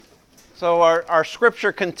So our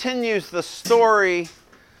scripture continues the story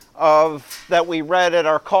that we read at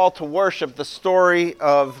our call to worship, the story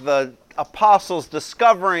of the apostles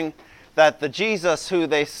discovering that the Jesus who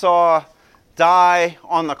they saw die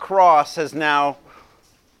on the cross has now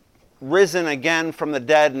risen again from the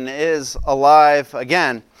dead and is alive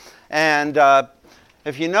again. And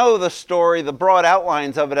if you know the story, the broad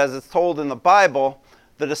outlines of it as it's told in the Bible,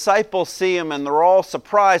 the disciples see him and they're all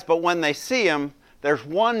surprised, but when they see him, there's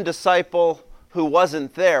one disciple who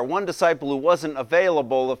wasn't there, one disciple who wasn't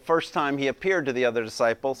available the first time he appeared to the other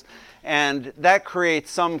disciples, and that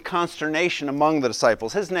creates some consternation among the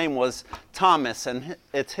disciples. His name was Thomas, and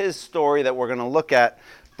it's his story that we're going to look at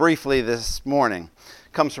briefly this morning.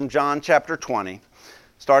 It comes from John chapter 20,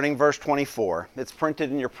 starting verse 24. It's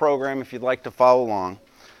printed in your program if you'd like to follow along.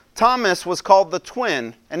 Thomas was called the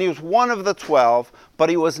twin, and he was one of the 12,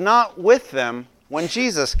 but he was not with them when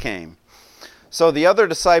Jesus came. So the other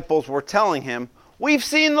disciples were telling him, "We've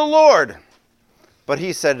seen the Lord." But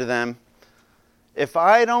he said to them, "If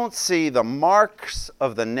I don't see the marks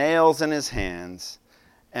of the nails in his hands,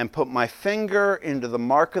 and put my finger into the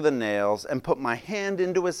mark of the nails, and put my hand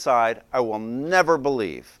into his side, I will never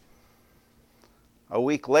believe." A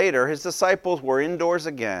week later, his disciples were indoors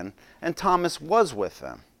again, and Thomas was with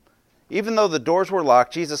them. Even though the doors were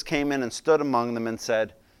locked, Jesus came in and stood among them and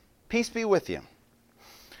said, "Peace be with you."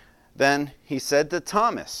 Then he said to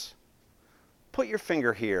Thomas, "Put your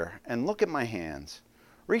finger here and look at my hands.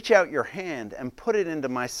 Reach out your hand and put it into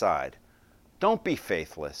my side. Don't be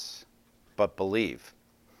faithless, but believe."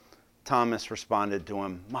 Thomas responded to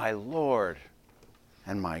him, "My Lord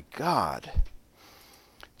and my God."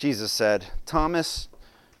 Jesus said, "Thomas,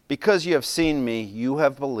 because you have seen me, you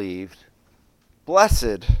have believed.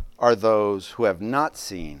 Blessed are those who have not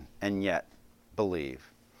seen and yet believe."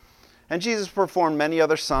 And Jesus performed many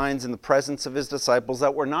other signs in the presence of his disciples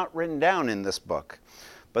that were not written down in this book.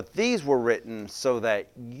 But these were written so that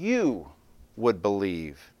you would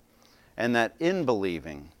believe, and that in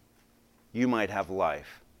believing you might have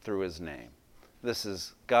life through his name. This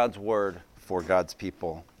is God's word for God's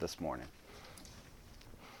people this morning.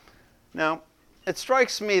 Now, it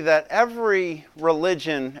strikes me that every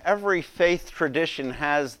religion, every faith tradition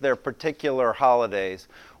has their particular holidays.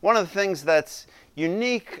 One of the things that's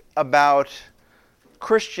unique about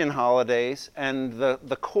Christian holidays and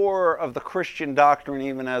the core of the Christian doctrine,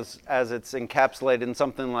 even as it's encapsulated in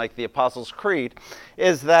something like the Apostles' Creed,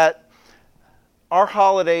 is that our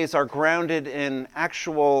holidays are grounded in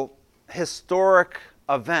actual historic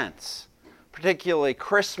events, particularly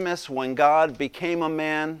Christmas, when God became a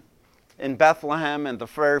man in Bethlehem and the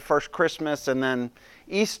very first Christmas, and then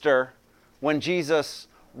Easter, when Jesus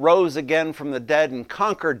rose again from the dead and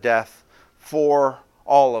conquered death for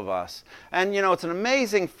all of us. And you know, it's an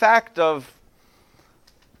amazing fact of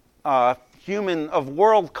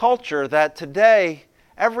world culture that today,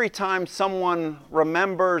 every time someone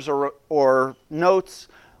remembers or notes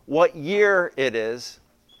what year it is,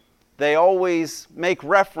 they always make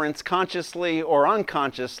reference, consciously or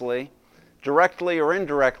unconsciously, directly or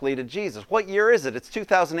indirectly, to Jesus. What year is it? It's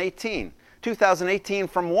 2018. 2018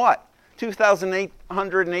 from what?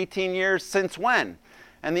 2,818 years since when?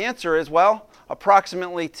 And the answer is, well,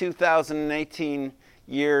 approximately 2,018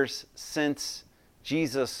 years since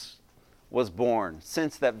Jesus was born,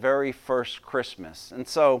 since that very first Christmas. And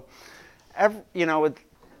so,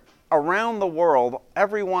 around the world,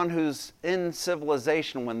 everyone who's in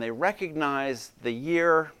civilization, when they recognize the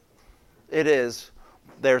year it is,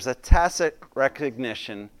 there's a tacit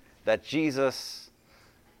recognition that Jesus'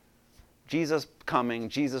 coming,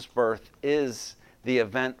 Jesus' birth, is the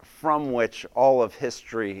event from which all of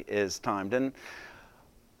history is timed. And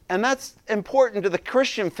that's important to the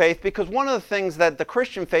Christian faith, because one of the things that the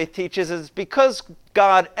Christian faith teaches is because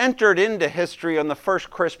God entered into history on the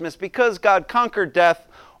first Christmas, because God conquered death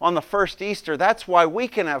on the first Easter, that's why we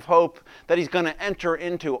can have hope that he's going to enter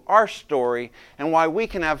into our story, and why we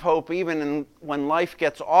can have hope even when life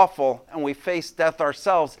gets awful and we face death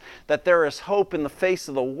ourselves, that there is hope in the face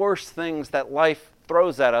of the worst things that life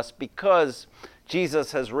throws at us, because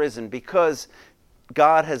Jesus has risen, because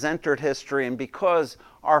God has entered history, and because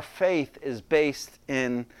our faith is based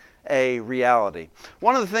in a reality.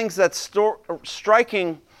 One of the things that's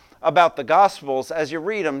striking about the Gospels, as you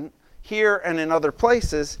read them here and in other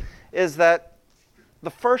places, is that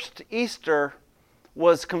the first Easter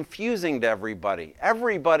was confusing to everybody.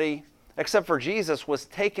 Everybody, except for Jesus, was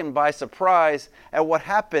taken by surprise at what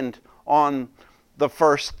happened on the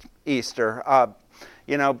first Easter.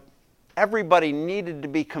 Everybody needed to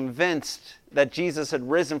be convinced that Jesus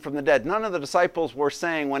had risen from the dead. None of the disciples were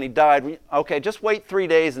saying when he died, okay, just wait 3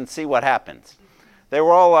 days and see what happens. They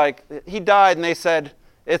were all like, he died, and they said,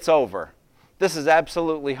 it's over. This is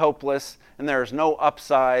absolutely hopeless, and there is no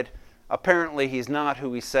upside. Apparently, he's not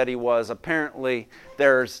who he said he was. Apparently,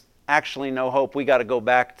 there's actually no hope. We got to go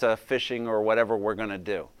back to fishing or whatever we're going to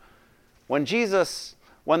do. When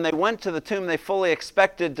they went to the tomb, they fully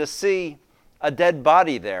expected to see a dead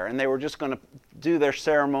body there, and they were just going to do their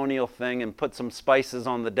ceremonial thing and put some spices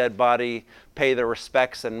on the dead body, pay their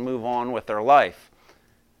respects, and move on with their life.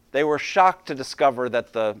 They were shocked to discover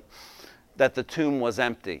that the tomb was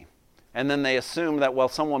empty. And then they assumed that, well,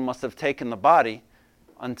 someone must have taken the body,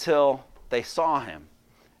 until they saw him.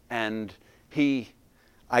 And he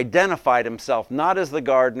identified himself not as the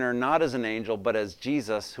gardener, not as an angel, but as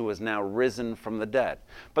Jesus, who is now risen from the dead.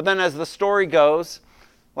 But then as the story goes,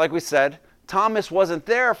 like we said, Thomas wasn't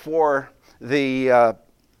there for that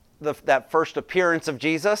first appearance of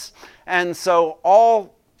Jesus. And so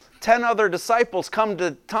all 10 other disciples come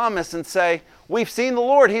to Thomas and say, we've seen the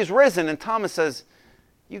Lord, he's risen. And Thomas says,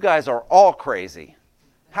 you guys are all crazy.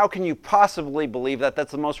 How can you possibly believe that?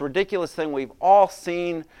 That's the most ridiculous thing. We've all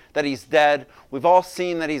seen that he's dead. We've all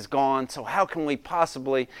seen that he's gone. So how can you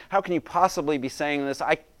possibly be saying this?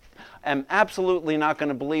 I am absolutely not going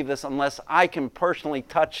to believe this unless I can personally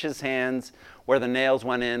touch his hands where the nails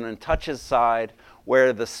went in and touch his side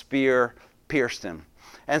where the spear pierced him.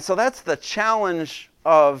 And so that's the challenge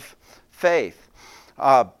of faith.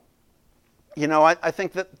 I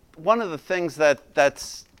think that one of the things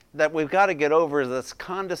that we've got to get over is this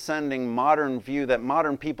condescending modern view that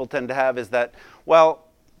modern people tend to have is that, well,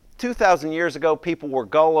 2,000 years ago, people were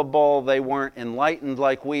gullible, they weren't enlightened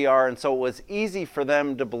like we are, and so it was easy for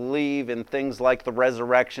them to believe in things like the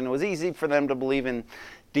resurrection. It was easy for them to believe in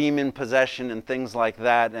demon possession and things like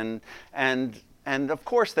that, and of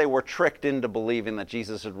course they were tricked into believing that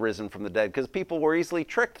Jesus had risen from the dead, because people were easily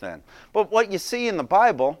tricked then. But what you see in the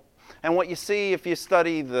Bible, and what you see if you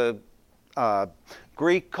study the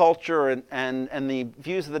Greek culture and the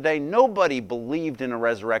views of the day, nobody believed in a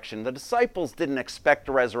resurrection. The disciples didn't expect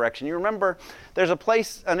a resurrection. You remember, there's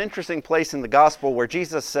an interesting place in the gospel where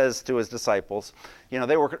Jesus says to his disciples,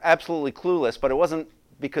 they were absolutely clueless, but it wasn't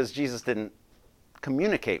because Jesus didn't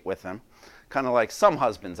communicate with them, kind of like some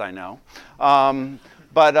husbands I know.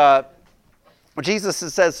 But Jesus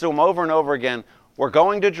says to them over and over again, we're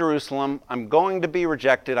going to Jerusalem, I'm going to be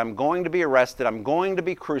rejected, I'm going to be arrested, I'm going to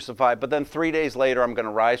be crucified, but then 3 days later I'm going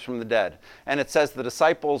to rise from the dead. And it says the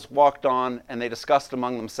disciples walked on and they discussed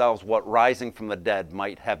among themselves what rising from the dead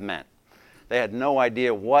might have meant. They had no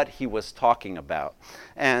idea what he was talking about.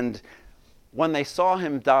 And when they saw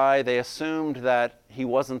him die, they assumed that he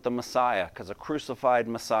wasn't the Messiah, because a crucified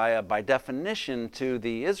Messiah, by definition to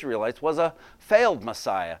the Israelites, was a failed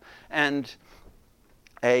Messiah. And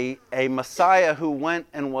a Messiah who went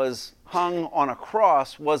and was hung on a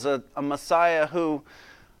cross was a Messiah who,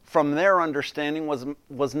 from their understanding,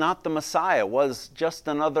 was not the Messiah, was just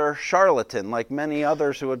another charlatan, like many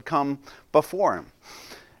others who had come before him.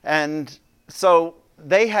 And so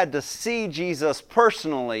they had to see Jesus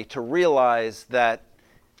personally to realize that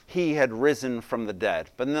he had risen from the dead.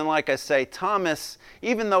 But then, like I say, Thomas,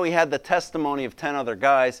 even though he had the testimony of 10 other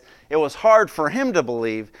guys, it was hard for him to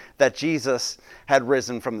believe that Jesus had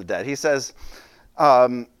risen from the dead. He says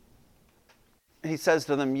to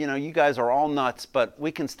them, you guys are all nuts, but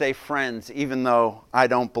we can stay friends even though I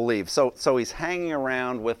don't believe. So he's hanging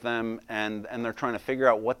around with them, and they're trying to figure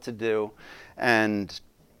out what to do.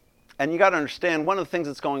 And you got to understand, one of the things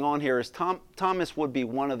that's going on here is Thomas would be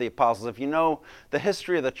one of the apostles. If you know the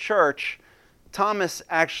history of the church, Thomas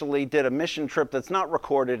actually did a mission trip that's not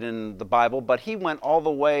recorded in the Bible, but he went all the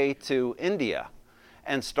way to India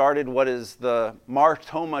and started what is the Mar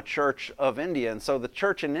Thoma Church of India. And so the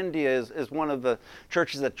church in India is one of the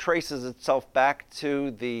churches that traces itself back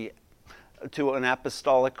to an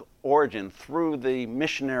apostolic origin through the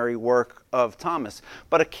missionary work of Thomas.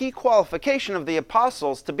 But a key qualification of the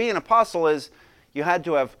apostles, to be an apostle, is you had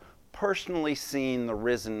to have personally seen the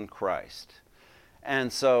risen Christ.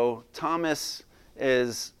 And so Thomas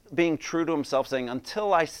is being true to himself, saying,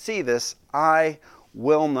 until I see this, I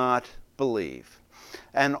will not believe.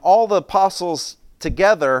 And all the apostles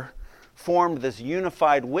together formed this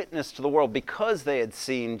unified witness to the world because they had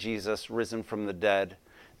seen Jesus risen from the dead.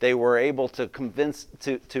 They were able to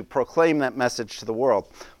to proclaim that message to the world.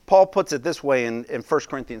 Paul puts it this way in 1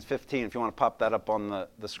 Corinthians 15, if you want to pop that up on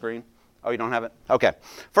the screen. Oh, you don't have it? Okay.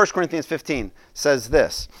 1 Corinthians 15 says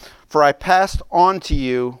this, "For I passed on to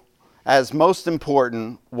you as most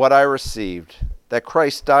important what I received, that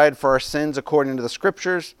Christ died for our sins according to the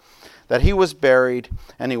Scriptures, that he was buried,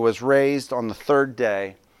 and he was raised on the third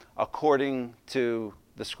day according to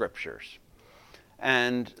the Scriptures."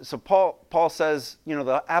 And so Paul says,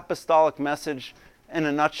 the apostolic message in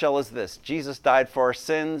a nutshell is this: Jesus died for our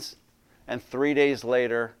sins, and 3 days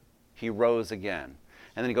later, he rose again.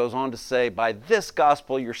 And then he goes on to say, by this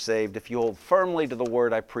gospel you're saved, if you hold firmly to the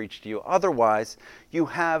word I preached to you. Otherwise, you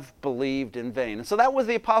have believed in vain. And so that was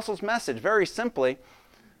the apostles' message. Very simply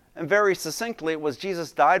and very succinctly, it was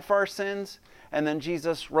Jesus died for our sins, and then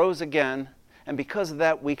Jesus rose again. And because of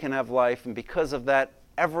that, we can have life. And because of that,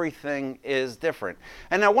 everything is different.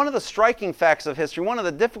 And now one of the striking facts of history, one of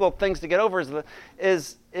the difficult things to get over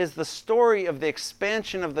is the story of the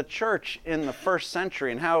expansion of the church in the first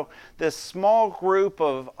century, and how this small group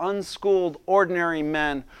of unschooled, ordinary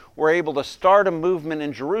men were able to start a movement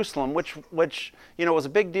in Jerusalem, which was a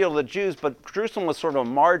big deal to the Jews, but Jerusalem was sort of a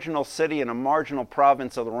marginal city and a marginal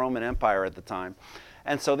province of the Roman Empire at the time.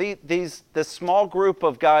 And so this small group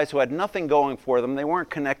of guys who had nothing going for them, they weren't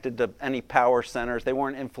connected to any power centers, they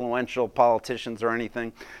weren't influential politicians or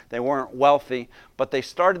anything, they weren't wealthy, but they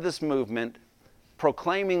started this movement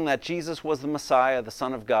proclaiming that Jesus was the Messiah, the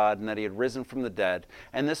Son of God, and that he had risen from the dead.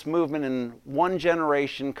 And this movement in one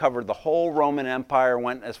generation covered the whole Roman Empire,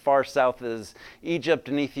 went as far south as Egypt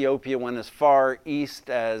and Ethiopia, went as far east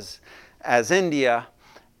as India,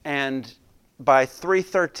 and by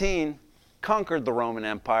 313, conquered the Roman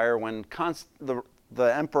Empire when the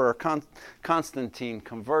Emperor Constantine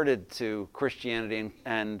converted to Christianity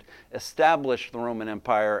and established the Roman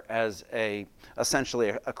Empire as essentially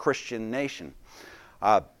a Christian nation.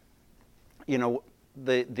 The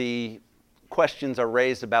questions are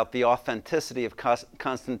raised about the authenticity of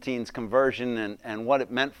Constantine's conversion and what it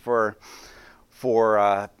meant for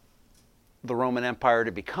the Roman Empire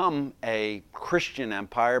to become a Christian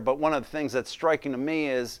empire. But one of the things that's striking to me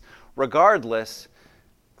is, regardless,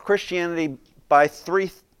 Christianity by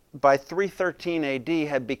 313 AD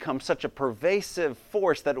had become such a pervasive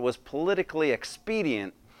force that it was politically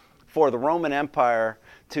expedient for the Roman Empire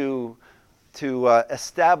to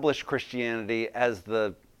establish Christianity as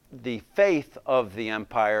the faith of the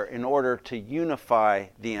empire in order to unify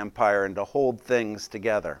the empire and to hold things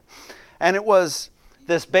together. And it was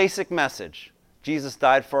this basic message: Jesus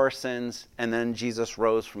died for our sins, and then Jesus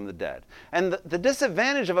rose from the dead. And the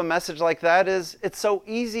disadvantage of a message like that is it's so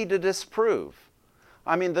easy to disprove.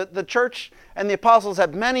 I mean, the church and the apostles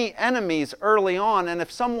had many enemies early on, and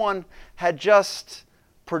if someone had just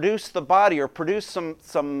produced the body or produced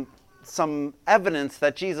some evidence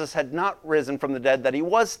that Jesus had not risen from the dead, that he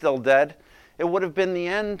was still dead, it would have been the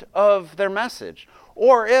end of their message.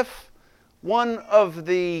 Or if one of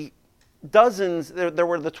the dozens, there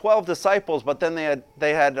were the 12 disciples, but then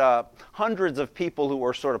they had hundreds of people who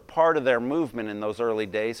were sort of part of their movement in those early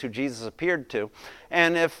days, who Jesus appeared to.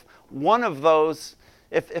 And if one of those,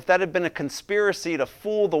 if that had been a conspiracy to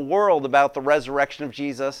fool the world about the resurrection of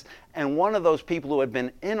Jesus, and one of those people who had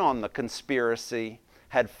been in on the conspiracy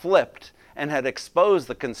had flipped and had exposed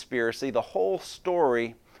the conspiracy, the whole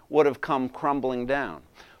story would have come crumbling down.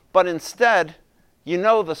 But instead,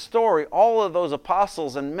 the story, all of those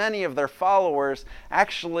apostles and many of their followers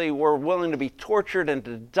actually were willing to be tortured and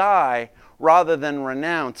to die rather than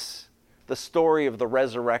renounce the story of the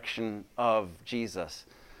resurrection of Jesus.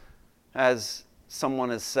 As someone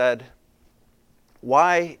has said,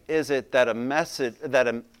 why is it that a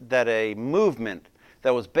movement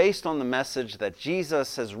that was based on the message that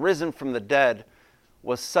Jesus has risen from the dead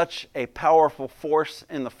was such a powerful force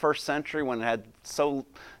in the first century when it had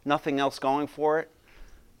nothing else going for it?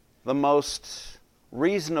 The most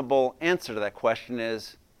reasonable answer to that question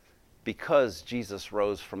is because Jesus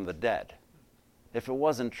rose from the dead. If it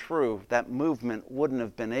wasn't true, that movement wouldn't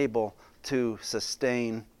have been able to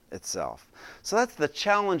sustain itself. So that's the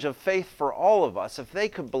challenge of faith for all of us. If they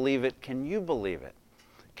could believe it, can you believe it?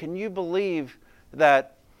 Can you believe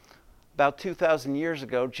that about 2,000 years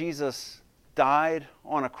ago, Jesus died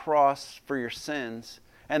on a cross for your sins,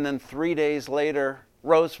 and then 3 days later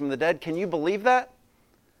rose from the dead? Can you believe that?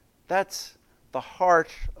 That's the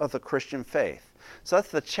heart of the Christian faith. So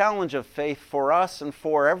that's the challenge of faith for us and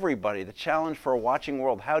for everybody, the challenge for a watching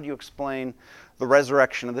world. How do you explain the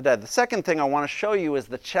resurrection of the dead? The second thing I want to show you is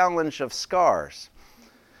the challenge of scars.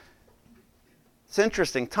 It's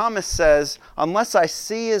interesting. Thomas says, unless I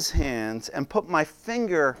see his hands and put my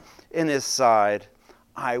finger in his side,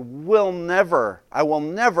 I will never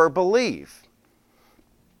believe.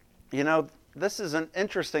 This is an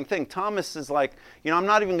interesting thing. Thomas is like, I'm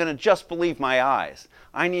not even going to just believe my eyes.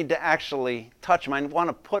 I need to actually touch him. I want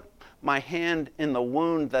to put my hand in the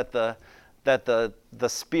wound that the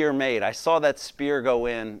spear made. I saw that spear go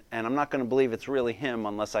in, and I'm not going to believe it's really him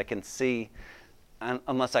unless I can see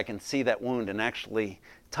that wound and actually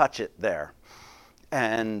touch it there.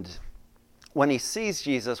 And when he sees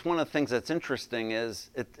Jesus, one of the things that's interesting is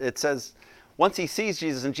it says, once he sees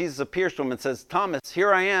Jesus and Jesus appears to him and says, Thomas,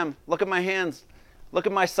 here I am, look at my hands, look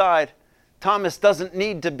at my side. Thomas doesn't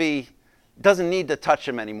need to touch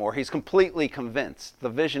him anymore. He's completely convinced. The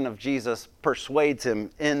vision of Jesus persuades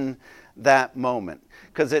him in that moment,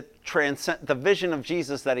 because the vision of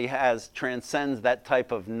Jesus that he has transcends that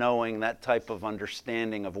type of knowing, that type of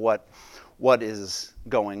understanding of what is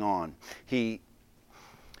going on. He's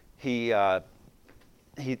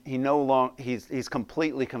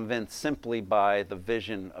completely convinced simply by the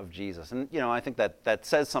vision of Jesus. And I think that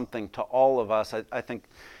says something to all of us. I think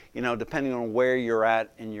depending on where you're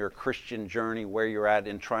at in your Christian journey, where you're at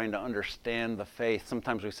in trying to understand the faith,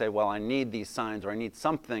 sometimes we say, well, I need these signs, or I need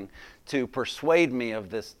something to persuade me of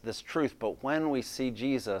this truth. But when we see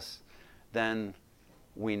Jesus, then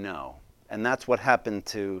we know. And that's what happened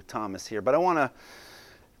to Thomas here. But I want to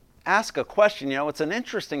ask a question. It's an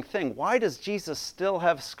interesting thing. Why does Jesus still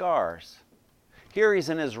have scars? Here he's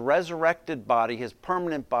in his resurrected body, his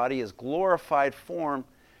permanent body, his glorified form,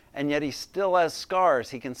 and yet he still has scars.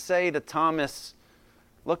 He can say to Thomas,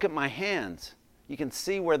 look at my hands. You can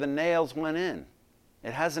see where the nails went in.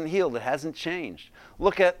 It hasn't healed. It hasn't changed.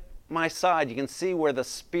 Look at my side. You can see where the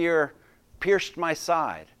spear pierced my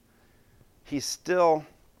side. He still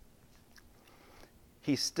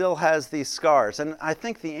has these scars. And I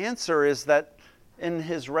think the answer is that in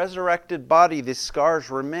his resurrected body, these scars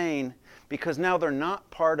remain because now they're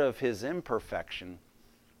not part of his imperfection,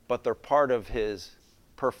 but they're part of his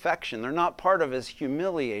perfection. They're not part of his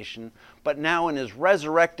humiliation, but now in his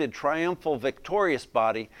resurrected, triumphal, victorious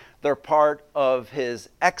body, they're part of his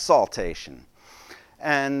exaltation.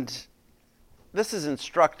 And this is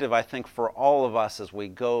instructive, I think, for all of us as we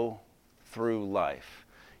go through life.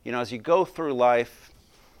 As you go through life,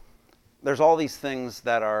 there's all these things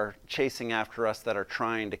that are chasing after us, that are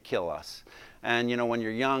trying to kill us. And, when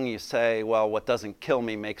you're young, you say, well, what doesn't kill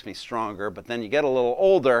me makes me stronger. But then you get a little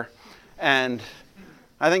older, and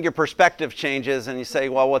I think your perspective changes, and you say,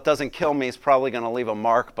 well, what doesn't kill me is probably going to leave a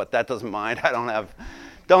mark, but that doesn't mind. I don't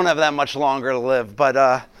have that much longer to live.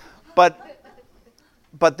 But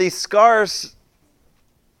these scars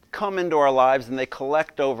come into our lives, and they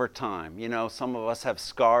collect over time. Some of us have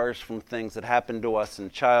scars from things that happened to us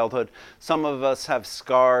in childhood. Some of us have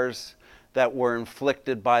scars that were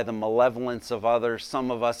inflicted by the malevolence of others.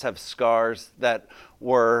 Some of us have scars that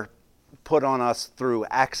were put on us through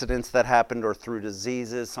accidents that happened or through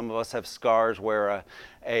diseases. Some of us have scars where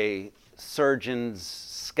a surgeon's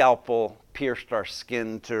scalpel pierced our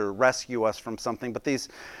skin to rescue us from something. But these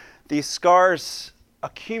scars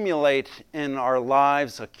accumulate in our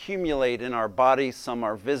lives, accumulate in our bodies. Some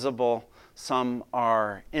are visible, some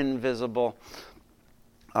are invisible.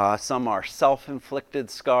 Some are self-inflicted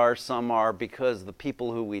scars. Some are because the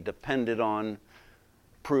people who we depended on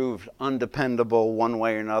proved undependable one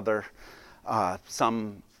way or another.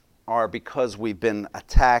 Some are because we've been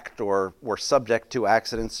attacked or were subject to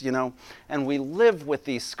accidents, and we live with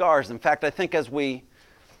these scars. In fact, I think as we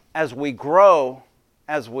grow,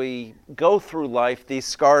 as we go through life, these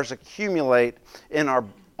scars accumulate on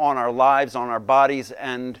our lives, on our bodies,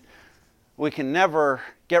 and we can never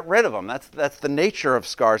get rid of them. That's the nature of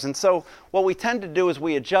scars. And so what we tend to do is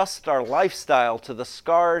we adjust our lifestyle to the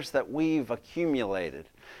scars that we've accumulated.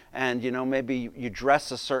 And, maybe you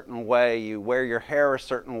dress a certain way, you wear your hair a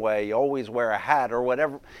certain way, you always wear a hat or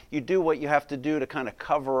whatever. You do what you have to do to kind of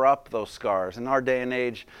cover up those scars. In our day and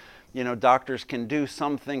age, doctors can do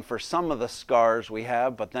something for some of the scars we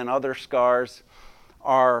have, but then other scars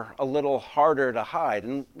are a little harder to hide.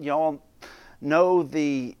 And you all know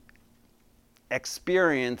the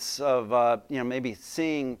experience of, maybe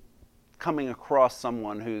coming across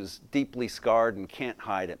someone who's deeply scarred and can't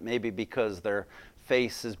hide it, maybe because their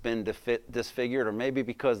face has been disfigured, or maybe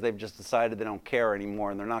because they've just decided they don't care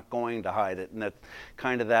anymore and they're not going to hide it. And that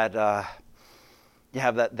kind of you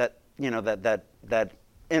have that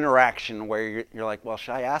interaction where you're like, well,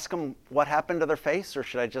 should I ask them what happened to their face, or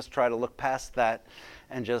should I just try to look past that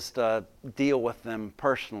and just deal with them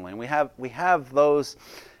personally? And we have those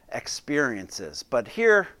experiences. But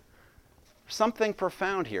here, something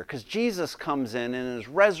profound here, because Jesus comes in his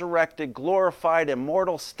resurrected, glorified,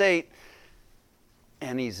 immortal state,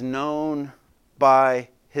 and he's known by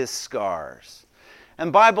his scars. And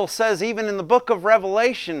the Bible says, even in the book of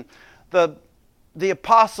Revelation, the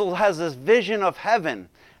apostle has this vision of heaven,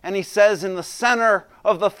 and he says, in the center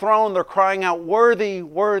of the throne, they're crying out, "Worthy,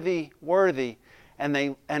 worthy, worthy." And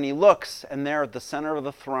he looks, and there at the center of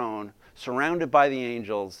the throne, surrounded by the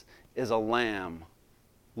angels, is a lamb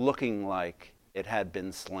looking like it had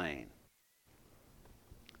been slain.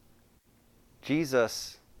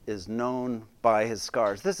 Jesus is known by his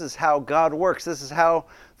scars. This is how God works. This is how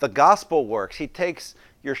the gospel works. He takes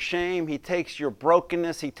your shame, he takes your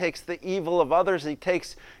brokenness, he takes the evil of others, he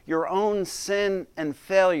takes your own sin and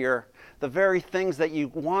failure, the very things that you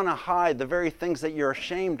want to hide, the very things that you're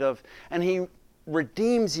ashamed of, and he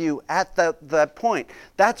redeems you at that point.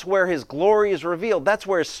 That's where his glory is revealed. That's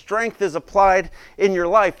where his strength is applied in your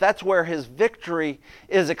life. That's where his victory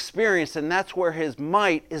is experienced, and that's where his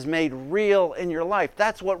might is made real in your life.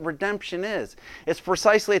 That's what redemption is. It's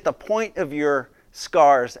precisely at the point of your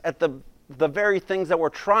scars, at the very things that were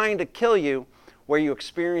trying to kill you, where you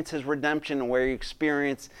experience his redemption and where you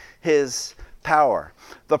experience his power.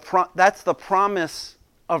 That's the promise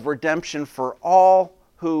of redemption for all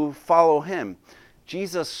who follow him.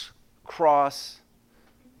 Jesus' cross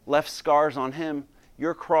left scars on him.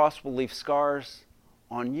 Your cross will leave scars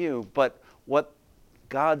on you. But what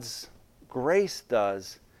God's grace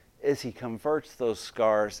does is he converts those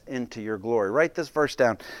scars into your glory. Write this verse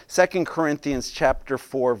down. 2 Corinthians chapter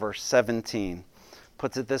 4, verse 17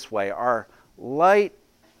 puts it this way. Our light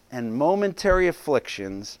and momentary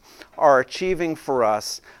afflictions are achieving for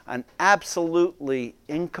us an absolutely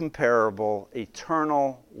incomparable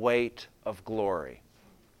eternal weight of glory.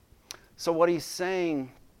 So what he's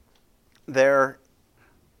saying there,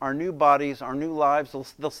 our new bodies, our new lives,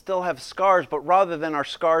 they'll still have scars, but rather than our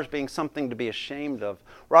scars being something to be ashamed of,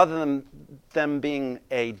 rather than them being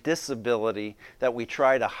a disability that we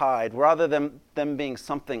try to hide, rather than them being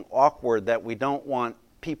something awkward that we don't want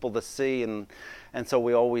people to see, and so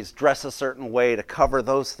we always dress a certain way to cover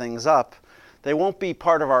those things up. They won't be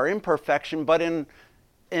part of our imperfection, but in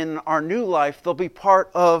our new life, they'll be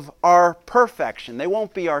part of our perfection. They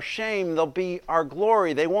won't be our shame, they'll be our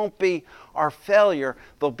glory. They won't be our failure,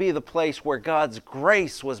 they'll be the place where God's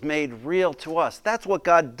grace was made real to us. That's what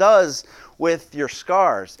God does with your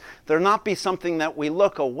scars. They'll not be something that we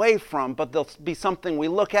look away from, but they'll be something we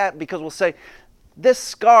look at because we'll say, this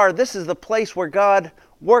scar, this is the place where God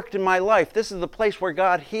worked in my life. This is the place where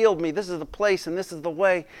God healed me. This is the place and this is the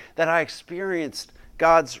way that I experienced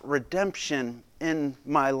God's redemption in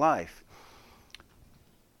my life.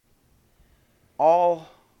 All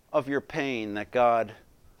of your pain that God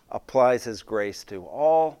applies his grace to,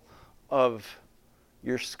 all of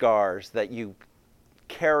your scars that you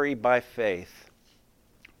carry by faith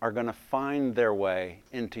are going to find their way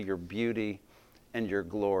into your beauty and your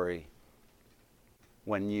glory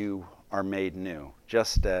when you are made new,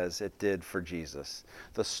 just as it did for Jesus.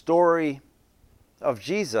 The story of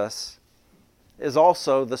Jesus is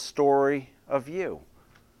also the story of you.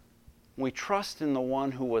 We trust in the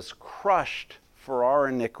one who was crushed for our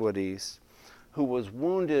iniquities, who was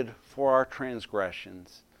wounded for our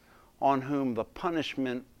transgressions, on whom the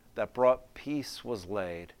punishment that brought peace was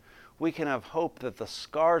laid. We can have hope that the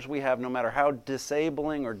scars we have, no matter how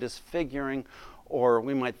disabling or disfiguring, or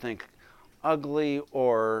we might think ugly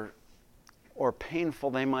or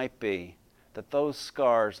painful they might be, that those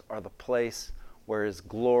scars are the place where his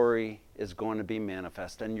glory is going to be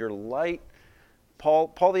manifest. And your light,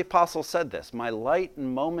 Paul the Apostle said this, my light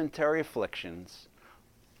and momentary afflictions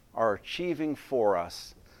are achieving for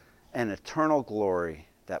us an eternal glory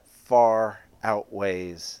that far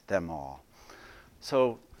outweighs them all.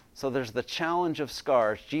 So there's the challenge of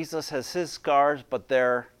scars. Jesus has his scars, but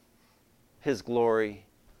they're his glory,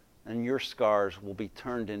 and your scars will be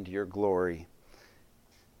turned into your glory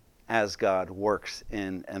as God works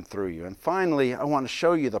in and through you. And finally, I want to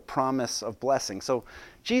show you the promise of blessing. So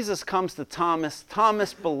Jesus comes to Thomas.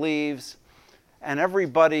 Thomas believes, and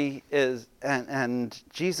everybody is, and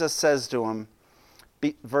Jesus says to him,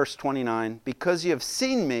 verse 29, because you have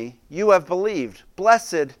seen me, you have believed.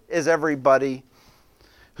 Blessed is everybody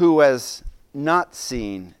who has not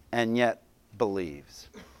seen and yet believes.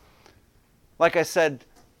 Like I said,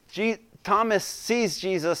 Thomas sees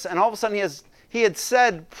Jesus, and all of a sudden he had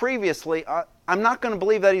said previously, I'm not going to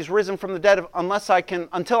believe that he's risen from the dead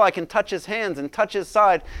until I can touch his hands and touch his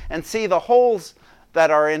side and see the holes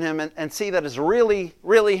that are in him and see that it's really,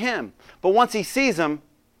 really him. But once he sees him,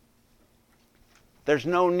 there's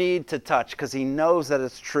no need to touch because he knows that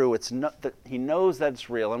it's true. He knows that it's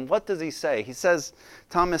real. And what does he say?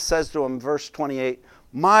 Thomas says to him, verse 28,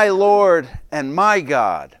 my Lord and my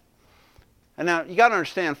God. And now, you got to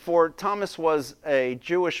understand, Thomas was a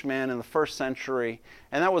Jewish man in the first century,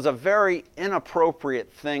 and that was a very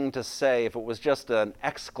inappropriate thing to say if it was just an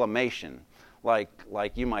exclamation, like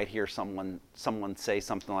you might hear someone say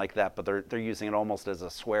something like that, but they're using it almost as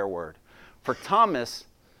a swear word. For Thomas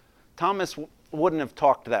wouldn't have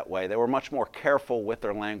talked that way. They were much more careful with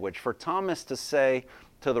their language. For Thomas to say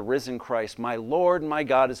to the risen Christ, my Lord, my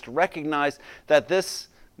God, is to recognize that this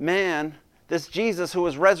man, this Jesus who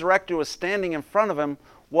was resurrected, was standing in front of him,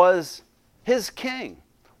 was his king,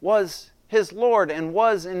 was his Lord, and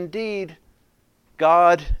was indeed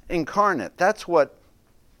God incarnate. That's what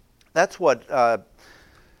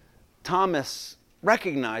Thomas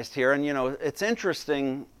recognized here. And it's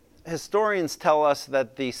interesting. Historians tell us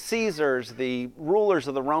that the Caesars, the rulers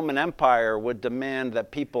of the Roman Empire, would demand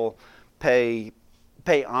that people pay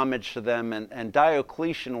homage to them, and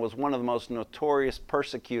Diocletian was one of the most notorious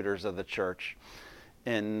persecutors of the church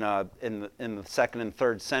in the 2nd and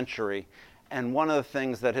 3rd century. And one of the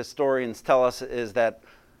things that historians tell us is that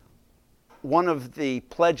one of the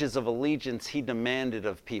pledges of allegiance he demanded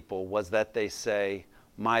of people was that they say,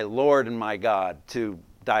 "My Lord and my God," to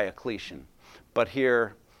Diocletian. But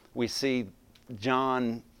here we see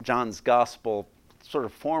John's gospel sort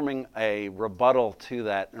of forming a rebuttal to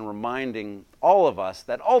that and reminding all of us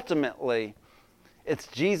that ultimately it's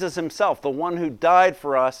Jesus himself, the one who died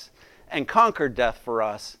for us and conquered death for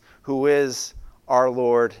us, who is our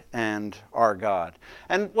Lord and our God.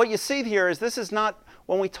 And what you see here is this is not,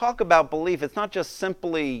 when we talk about belief, it's not just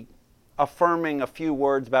simply affirming a few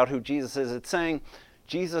words about who Jesus is. It's saying,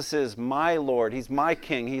 Jesus is my Lord. He's my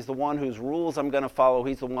King. He's the one whose rules I'm going to follow.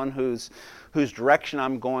 He's the one whose direction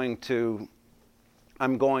I'm going to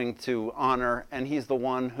honor, and he's the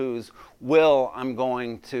one whose will I'm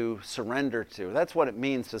going to surrender to. That's what it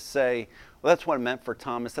means to say, well, that's what it meant for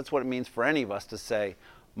Thomas. That's what it means for any of us to say,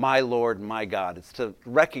 my Lord, my God. It's to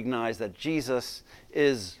recognize that Jesus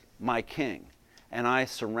is my King, and I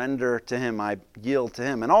surrender to him. I yield to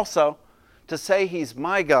him. And also, to say he's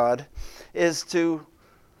my God is to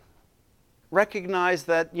recognize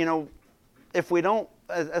that, if we don't,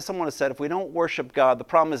 as someone has said, if we don't worship God, the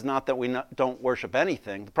problem is not that we don't worship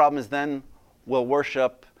anything. The problem is then we'll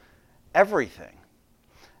worship everything.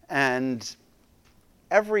 And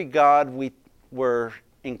every God we're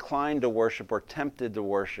inclined to worship or tempted to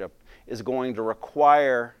worship is going to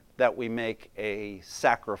require that we make a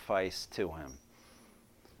sacrifice to him.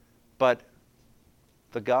 But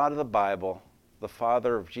the God of the Bible, the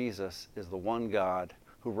Father of Jesus, is the one God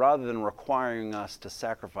who, rather than requiring us to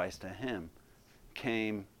sacrifice to him,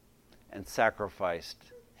 came and sacrificed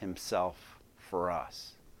himself for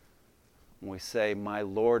us. When we say, my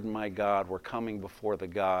Lord and my God, we're coming before the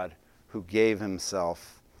God who gave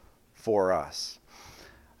himself for us.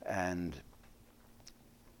 And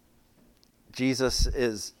Jesus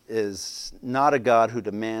is not a God who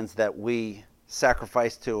demands that we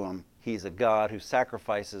sacrifice to him. He's a God who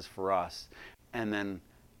sacrifices for us and then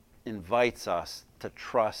invites us to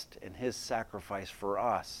trust in his sacrifice for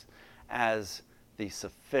us as the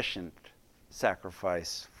sufficient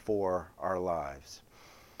sacrifice for our lives.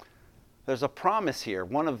 There's a promise here,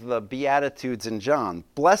 one of the Beatitudes in John.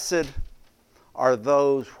 Blessed are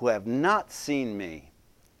those who have not seen me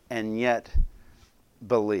and yet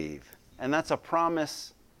believe. And that's a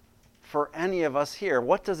promise for any of us here.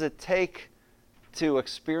 What does it take to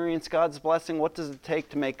experience God's blessing? What does it take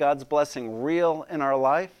to make God's blessing real in our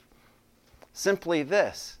life? Simply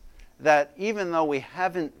this, that even though we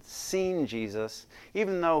haven't seen Jesus,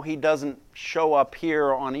 even though he doesn't show up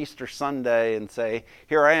here on Easter Sunday and say,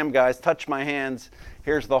 here I am, guys, touch my hands,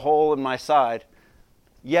 here's the hole in my side,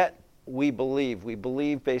 yet we believe. We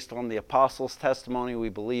believe based on the apostles' testimony, we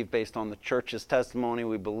believe based on the church's testimony,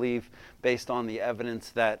 we believe based on the evidence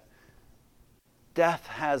that death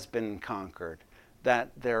has been conquered, that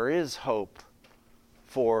there is hope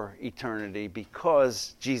for eternity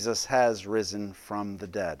because Jesus has risen from the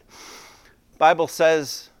dead. The Bible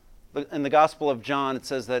says, in the Gospel of John, it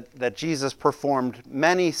says that Jesus performed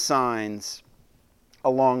many signs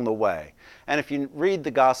along the way. And if you read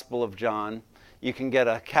the Gospel of John, you can get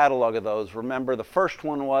a catalog of those. Remember, the first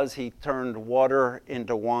one was he turned water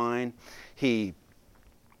into wine. He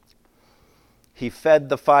fed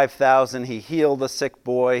the 5,000. He healed a sick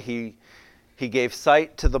boy. He gave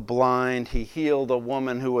sight to the blind. He healed a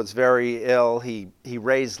woman who was very ill. He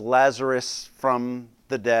raised Lazarus from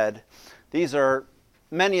the dead. These are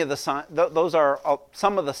many of the signs. Those are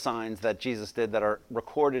some of the signs that Jesus did that are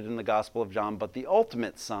recorded in the Gospel of John. But the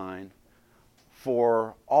ultimate sign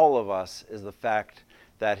for all of us is the fact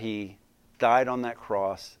that he died on that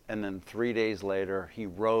cross, and then 3 days later he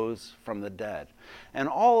rose from the dead. And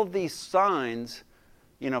all of these signs,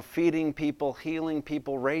 feeding people, healing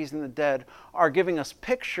people, raising the dead, are giving us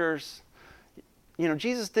pictures.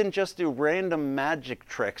 Jesus didn't just do random magic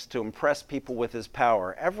tricks to impress people with his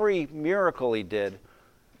power. Every miracle he did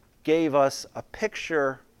gave us a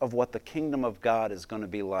picture of what the kingdom of God is going to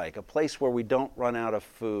be like. A place where we don't run out of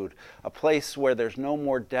food. A place where there's no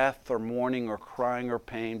more death or mourning or crying or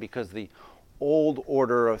pain because the old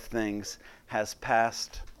order of things has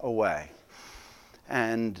passed away.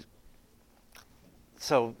 And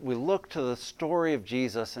so we look to the story of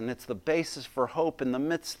Jesus, and it's the basis for hope in the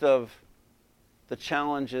midst of the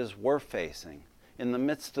challenges we're facing, in the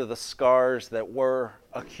midst of the scars that we're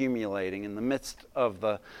accumulating, in the midst of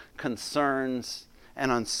the concerns and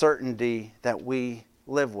uncertainty that we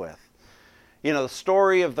live with. You know, the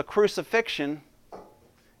story of the crucifixion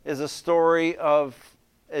is a story of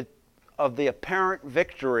the apparent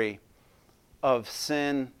victory of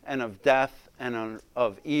sin and of death and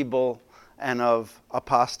of evil and of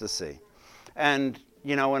apostasy. And,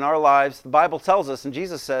 you know, in our lives, the Bible tells us, and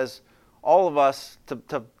Jesus says, all of us,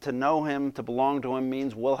 to know him, to belong to him,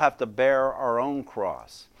 means we'll have to bear our own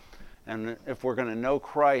cross. And if we're going to know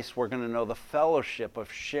Christ, we're going to know the fellowship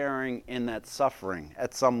of sharing in that suffering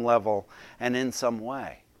at some level and in some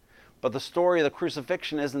way. But the story of the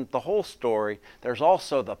crucifixion isn't the whole story. There's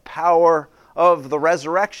also the power of the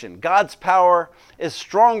resurrection. God's power is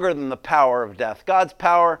stronger than the power of death. God's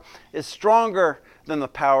power is stronger than the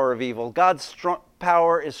power of evil. God's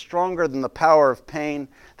power is stronger than the power of pain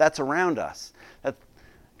that's around us. That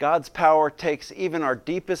God's power takes even our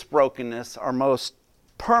deepest brokenness, our most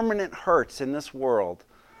permanent hurts in this world,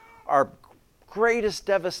 our greatest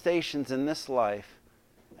devastations in this life,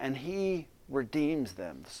 and he redeems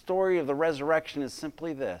them. The story of the resurrection is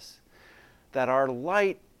simply this, that our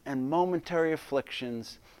light and momentary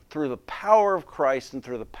afflictions, through the power of Christ and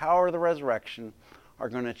through the power of the resurrection, are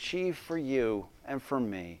going to achieve for you and for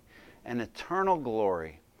me an eternal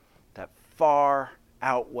glory that far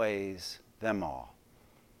outweighs them all.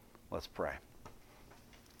 Let's pray.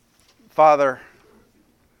 Father,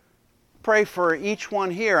 pray for each one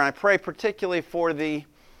here, and I pray particularly for the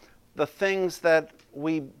things that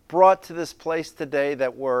we brought to this place today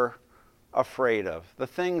that we're afraid of, the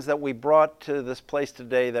things that we brought to this place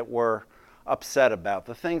today that we're upset about,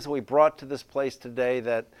 the things that we brought to this place today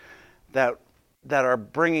that are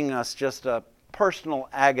bringing us just a personal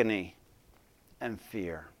agony and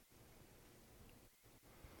fear.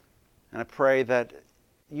 And I pray that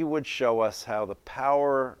you would show us how the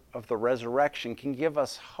power of the resurrection can give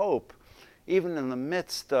us hope, even in the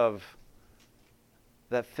midst of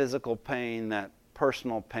that physical pain, that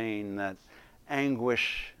personal pain, that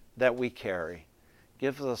anguish that we carry.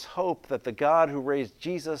 Gives us hope that the God who raised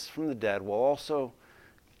Jesus from the dead will also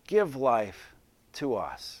give life to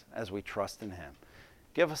us as we trust in him.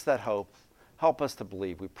 Give us that hope. Help us to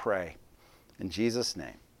believe, we pray. In Jesus'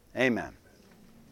 name, amen.